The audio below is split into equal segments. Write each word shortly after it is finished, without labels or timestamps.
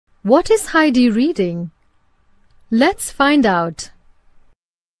What is Heidi reading? Let's find out.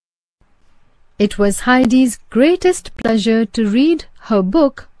 It was Heidi's greatest pleasure to read her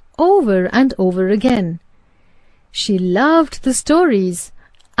book over and over again. She loved the stories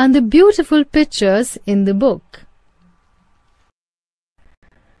and the beautiful pictures in the book.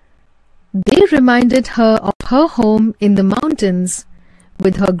 They reminded her of her home in the mountains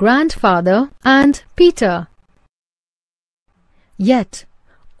with her grandfather and Peter. Yet,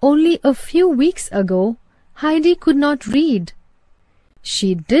 only a few weeks ago, Heidi could not read.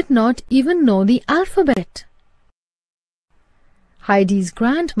 She did not even know the alphabet. Heidi's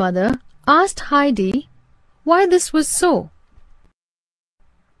grandmother asked Heidi why this was so.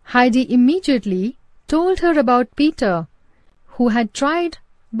 Heidi immediately told her about Peter, who had tried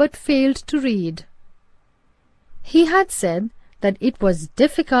but failed to read. He had said that it was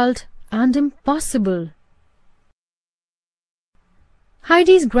difficult and impossible.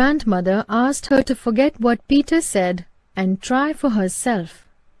 Heidi's grandmother asked her to forget what Peter said and try for herself.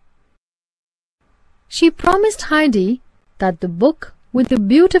 She promised Heidi that the book with the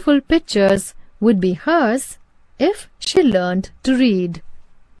beautiful pictures would be hers if she learned to read.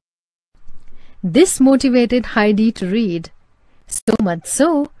 This motivated Heidi to read, so much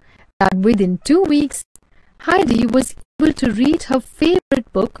so that within 2 weeks, Heidi was able to read her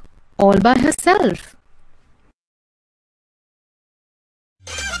favorite book all by herself.